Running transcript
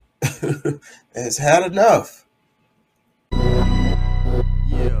It's had enough.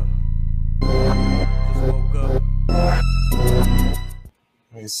 Yeah, just woke up. Let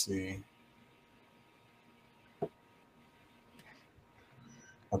me see.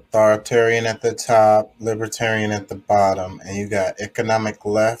 Authoritarian at the top, libertarian at the bottom, and you got economic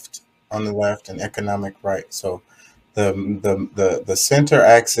left on the left and economic right. So the center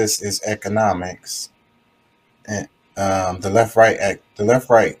axis is economics, and the left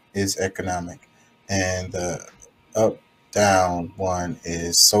right is economic, and the up down one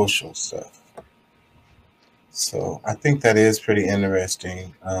is social stuff. So I think that is pretty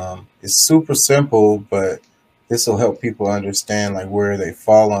interesting. It's super simple, but this will help people understand like where they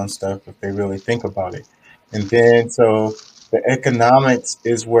fall on stuff if they really think about it. And then so the economics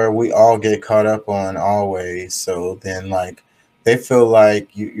is where we all get caught up on always. So then like they feel like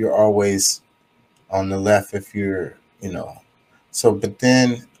you're always on the left if you're, you know. So but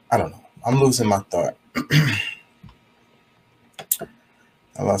then I don't know. I'm losing my thought.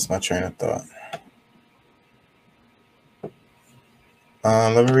 I lost my train of thought.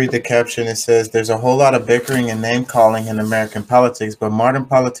 Let me read the caption. It says, "There's a whole lot of bickering and name calling in American politics, but modern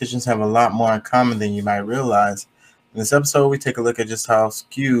politicians have a lot more in common than you might realize." In this episode, we take a look at just how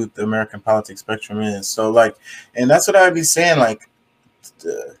skewed the American politics spectrum is. So, like, and that's what I'd be saying, like,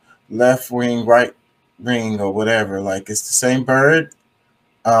 the left wing, right wing, or whatever. Like, it's the same bird.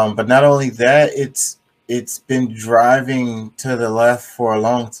 But not only that, it's been driving to the left for a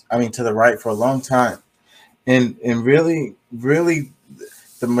long, I mean, to the right for a long time, and really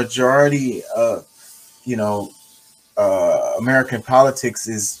the majority of you know American politics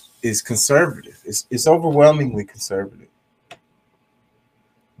is conservative. It's overwhelmingly conservative,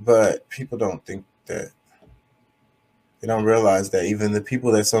 but people don't think that. They don't realize that even the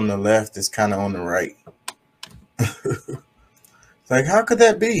people that's on the left is kind of on the right. It's like, how could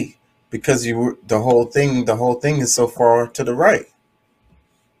that be? Because the whole thing is so far to the right.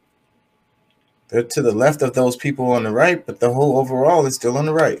 They're to the left of those people on the right, but the whole overall is still on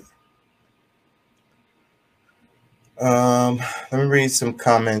the right. Um, Let me read some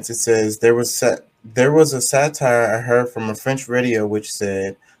comments. It says there was a satire I heard from a French radio which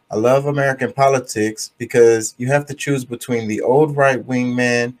said, "I love American politics because you have to choose between the old right wing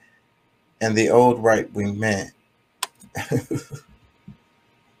man and the old right wing man."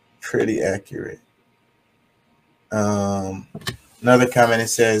 Pretty accurate. Um, Another comment, it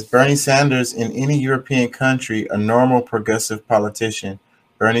says Bernie Sanders in any European country, a normal progressive politician.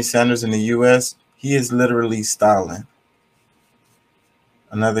 Bernie Sanders in the US, he is literally Stalin.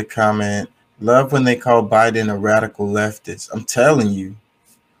 Another comment, love when they call Biden a radical leftist. I'm telling you,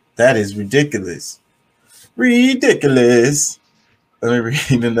 that is ridiculous. Ridiculous. Let me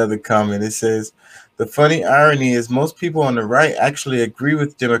read another comment. It says, the funny irony is most people on the right actually agree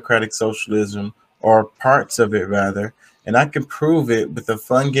with democratic socialism, or parts of it rather, and I can prove it with a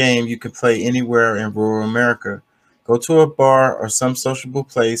fun game you can play anywhere in rural America. Go to a bar or some sociable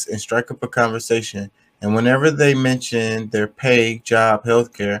place and strike up a conversation, and whenever they mention their pay, job,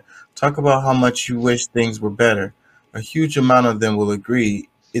 healthcare, talk about how much you wish things were better. A huge amount of them will agree.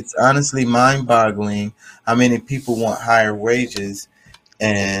 It's honestly mind boggling how many people want higher wages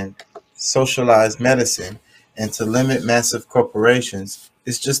and socialized medicine and to limit massive corporations.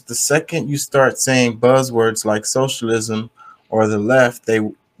 It's just the second you start saying buzzwords like socialism or the left,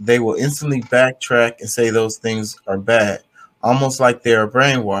 they will instantly backtrack and say those things are bad, almost like they are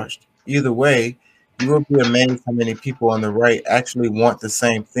brainwashed. Either way, you will be amazed how many people on the right actually want the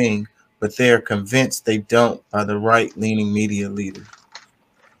same thing, but they are convinced they don't by the right leaning media leader.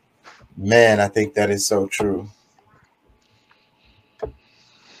 Man, I think that is so true.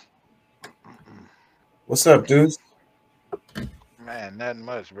 What's up, dudes? Man, nothing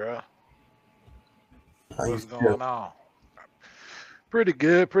much, bro. How you What's feel? going on? Pretty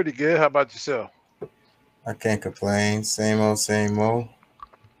good, pretty good. How about yourself? I can't complain. Same old, same old.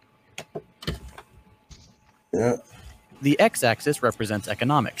 Yeah. The x-axis represents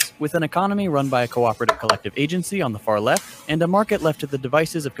economics, with an economy run by a cooperative collective agency on the far left, and a market left to the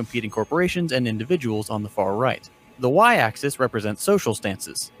devices of competing corporations and individuals on the far right. The y-axis represents social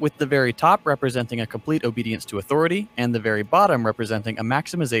stances, with the very top representing a complete obedience to authority, and the very bottom representing a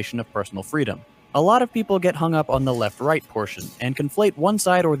maximization of personal freedom. A lot of people get hung up on the left-right portion, and conflate one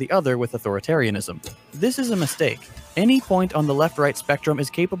side or the other with authoritarianism. This is a mistake. Any point on the left-right spectrum is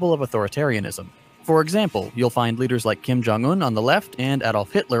capable of authoritarianism. For example, you'll find leaders like Kim Jong-un on the left and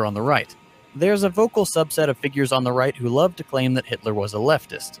Adolf Hitler on the right. There's a vocal subset of figures on the right who love to claim that Hitler was a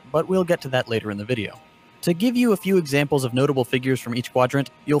leftist, but we'll get to that later in the video. To give you a few examples of notable figures from each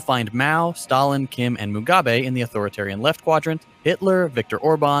quadrant, you'll find Mao, Stalin, Kim, and Mugabe in the authoritarian left quadrant, Hitler, Viktor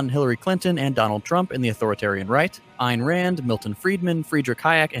Orban, Hillary Clinton, and Donald Trump in the authoritarian right, Ayn Rand, Milton Friedman, Friedrich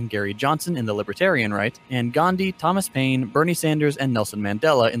Hayek, and Gary Johnson in the libertarian right, and Gandhi, Thomas Paine, Bernie Sanders, and Nelson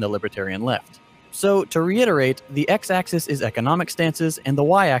Mandela in the libertarian left. So, to reiterate, the x-axis is economic stances and the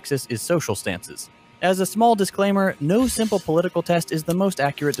y-axis is social stances. As a small disclaimer, no simple political test is the most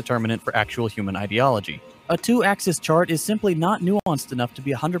accurate determinant for actual human ideology. A two-axis chart is simply not nuanced enough to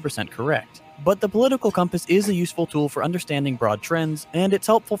be 100% correct. But the political compass is a useful tool for understanding broad trends, and it's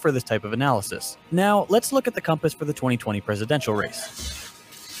helpful for this type of analysis. Now, let's look at the compass for the 2020 presidential race.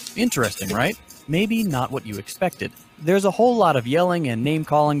 Interesting, right? Maybe not what you expected. There's a whole lot of yelling and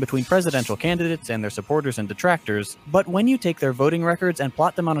name-calling between presidential candidates and their supporters and detractors, but when you take their voting records and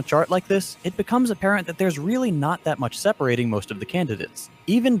plot them on a chart like this, it becomes apparent that there's really not that much separating most of the candidates.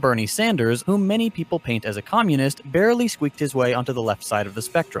 Even Bernie Sanders, whom many people paint as a communist, barely squeaked his way onto the left side of the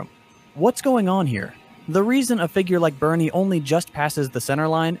spectrum. What's going on here? The reason a figure like Bernie only just passes the center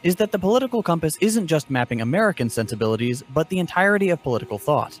line is that the political compass isn't just mapping American sensibilities, but the entirety of political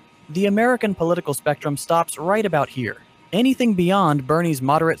thought. The American political spectrum stops right about here. Anything beyond Bernie's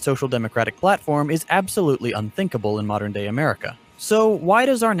moderate social democratic platform is absolutely unthinkable in modern-day America. So why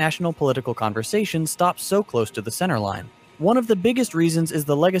does our national political conversation stop so close to the center line? One of the biggest reasons is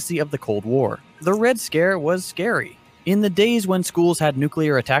the legacy of the Cold War. The Red Scare was scary. In the days when schools had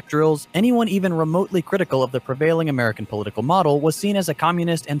nuclear attack drills, anyone even remotely critical of the prevailing American political model was seen as a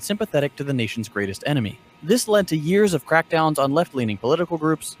communist and sympathetic to the nation's greatest enemy. This led to years of crackdowns on left-leaning political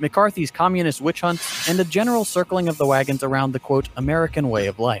groups, McCarthy's communist witch hunts, and a general circling of the wagons around the, quote, American way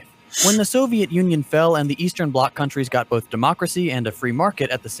of life. When the Soviet Union fell and the Eastern Bloc countries got both democracy and a free market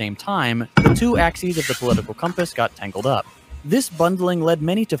at the same time, the two axes of the political compass got tangled up. This bundling led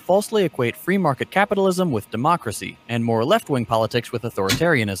many to falsely equate free market capitalism with democracy, and more left-wing politics with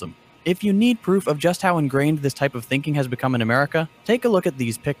authoritarianism. If you need proof of just how ingrained this type of thinking has become in America, take a look at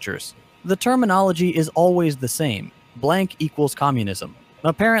these pictures. The terminology is always the same. Blank equals communism.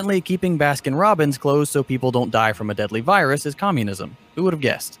 Apparently, keeping Baskin-Robbins closed so people don't die from a deadly virus is communism. Who would have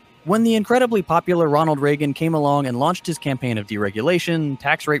guessed? When the incredibly popular Ronald Reagan came along and launched his campaign of deregulation,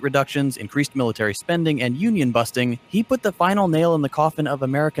 tax rate reductions, increased military spending, and union busting, he put the final nail in the coffin of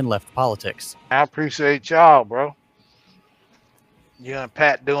American left politics. I appreciate y'all, bro. You and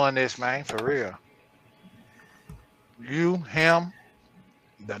Pat doing this, man, for real. You, him,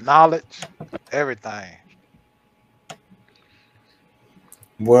 the knowledge, everything.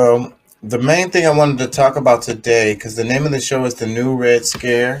 Well, the main thing I wanted to talk about today, because the name of the show is The New Red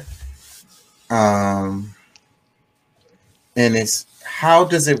Scare, and it's how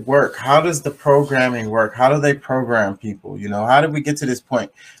does it work? How does the programming work? How do they program people? You know, how did we get to this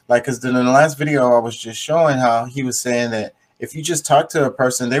point? Like, because in the last video, I was just showing how he was saying that if you just talk to a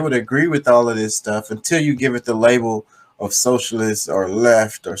person, they would agree with all of this stuff until you give it the label of socialist or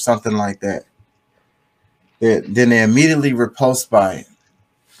left or something like that. Then they immediately repulsed by it.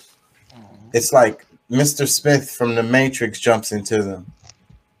 It's like Mr. Smith from The Matrix jumps into them.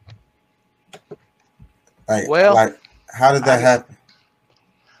 Like, how did that happen?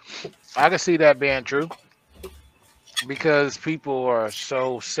 I can see that being true because people are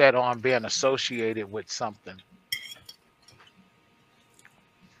so set on being associated with something.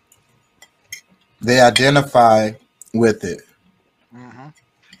 They identify with it. Mm-hmm.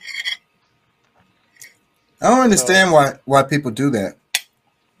 I don't understand why people do that.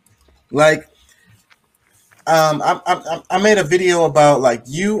 Like, I made a video about, like,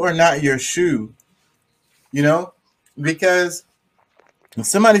 you are not your shoe, you know, because when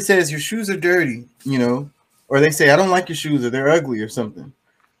somebody says your shoes are dirty, you know, or they say I don't like your shoes or they're ugly or something,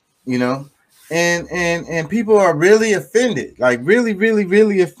 you know, and people are really offended, like really, really,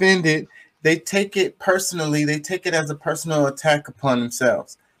 really offended. They take it personally. They take it as a personal attack upon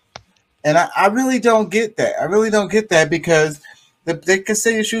themselves. And I really don't get that. I really don't get that because they can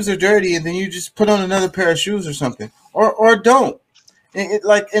say your shoes are dirty and then you just put on another pair of shoes or something, or don't.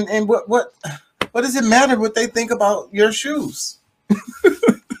 And what does it matter what they think about your shoes?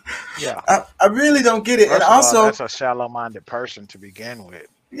 Yeah, I really don't get it. First and of all, also, that's a shallow-minded person to begin with.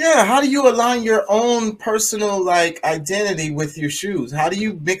 yeah, how do you align your own personal like identity with your shoes? How do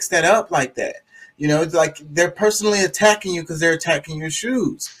you mix that up like that? You know, it's like they're personally attacking you because they're attacking your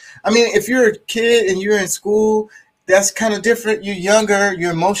shoes. I mean, if you're a kid and you're in school, that's kind of different. You're younger,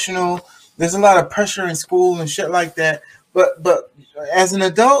 you're emotional. There's a lot of pressure in school and shit like that. But as an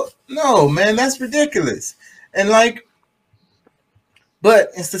adult, no, man, that's ridiculous. And like, but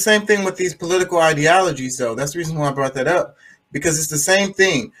it's the same thing with these political ideologies, though. That's the reason why I brought that up, because it's the same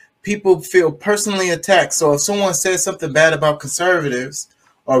thing. people feel personally attacked. So if someone says something bad about conservatives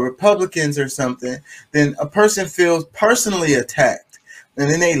or Republicans or something, then a person feels personally attacked. And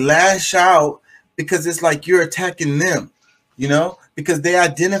then they lash out because it's like you're attacking them, you know, because they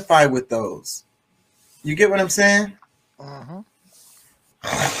identify with those. You get what I'm saying? Uh-huh.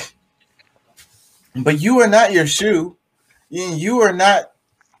 But you are not your shoe. You are not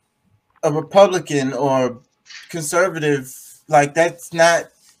a Republican or conservative. Like, that's not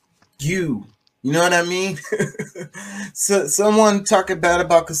you. You know what I mean? So someone talking bad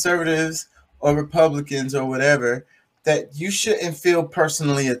about conservatives or Republicans or whatever, that you shouldn't feel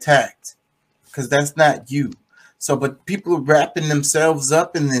personally attacked, because that's not you. So, but people are wrapping themselves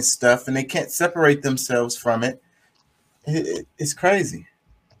up in this stuff and they can't separate themselves from it. It's crazy.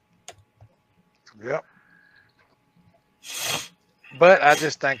 Yep. But I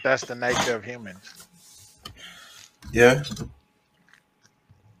just think that's the nature of humans. Yeah.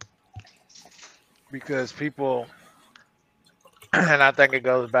 Because people, and I think it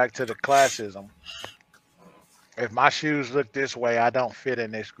goes back to the classism. If my shoes look this way, I don't fit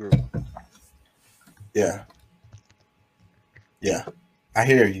in this group. Yeah. Yeah. I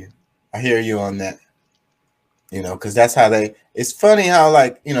hear you. I hear you on that. You know, because that's how it's funny how,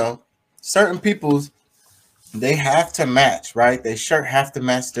 like, you know, certain people's, they have to match, right? Their shirt have to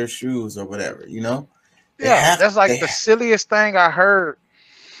match their shoes or whatever, you know? Yeah, that's like the silliest thing I heard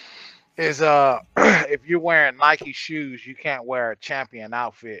is if you're wearing Nike shoes, you can't wear a Champion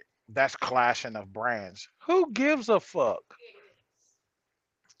outfit. That's clashing of brands. Who gives a fuck?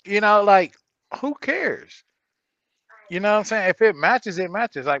 You know, like, who cares? You know what I'm saying? If it matches, it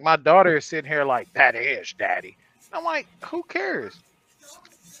matches. Like, my daughter is sitting here like, that is daddy. I'm like, who cares?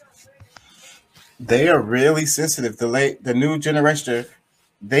 They are really sensitive. The new generation,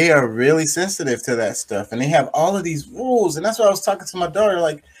 they are really sensitive to that stuff. And they have all of these rules. And that's why I was talking to my daughter,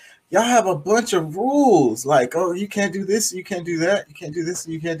 like, y'all have a bunch of rules. Like, oh, you can't do this, you can't do that, you can't do this,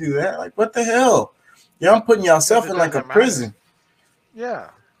 you can't do that. Like, what the hell? Y'all putting yourself in like a prison. Yeah.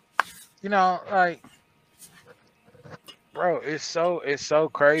 You know, like, bro, it's so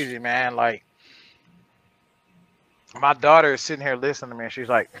crazy, man. Like, my daughter is sitting here listening to me and she's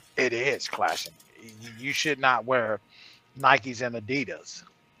like, it is clashing. You should not wear Nikes and Adidas.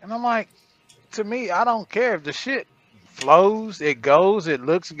 And I'm like, to me, I don't care if the shit flows, it goes, it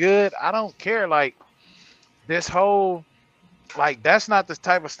looks good. I don't care. Like, this whole, like, that's not the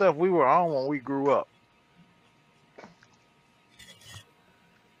type of stuff we were on when we grew up.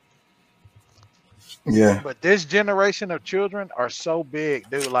 Yeah. But this generation of children are so big,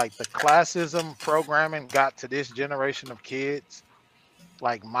 dude. Like, the classism programming got to this generation of kids.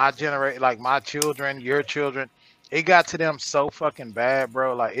 Like, my generation, like my children, your children, it got to them so fucking bad,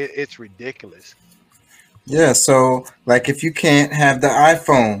 bro. Like, it's ridiculous. Yeah, so like if you can't have the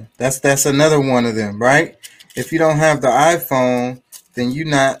iPhone, that's another one of them, right? If you don't have the iPhone, then you're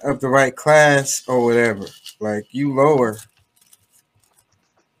not of the right class or whatever. Like, you lower.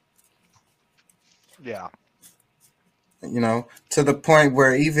 Yeah. You know, to the point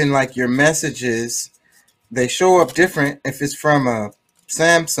where even like your messages, they show up different if it's from a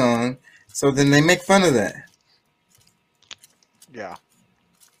Samsung. So then they make fun of that. Yeah.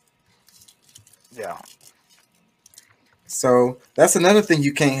 Yeah. So that's another thing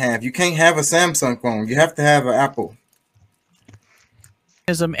you can't have. You can't have a Samsung phone. You have to have an Apple.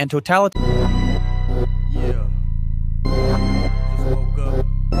 And totality. Yeah. Just woke up.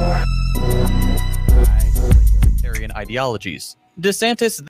 Ideologies. DeSantis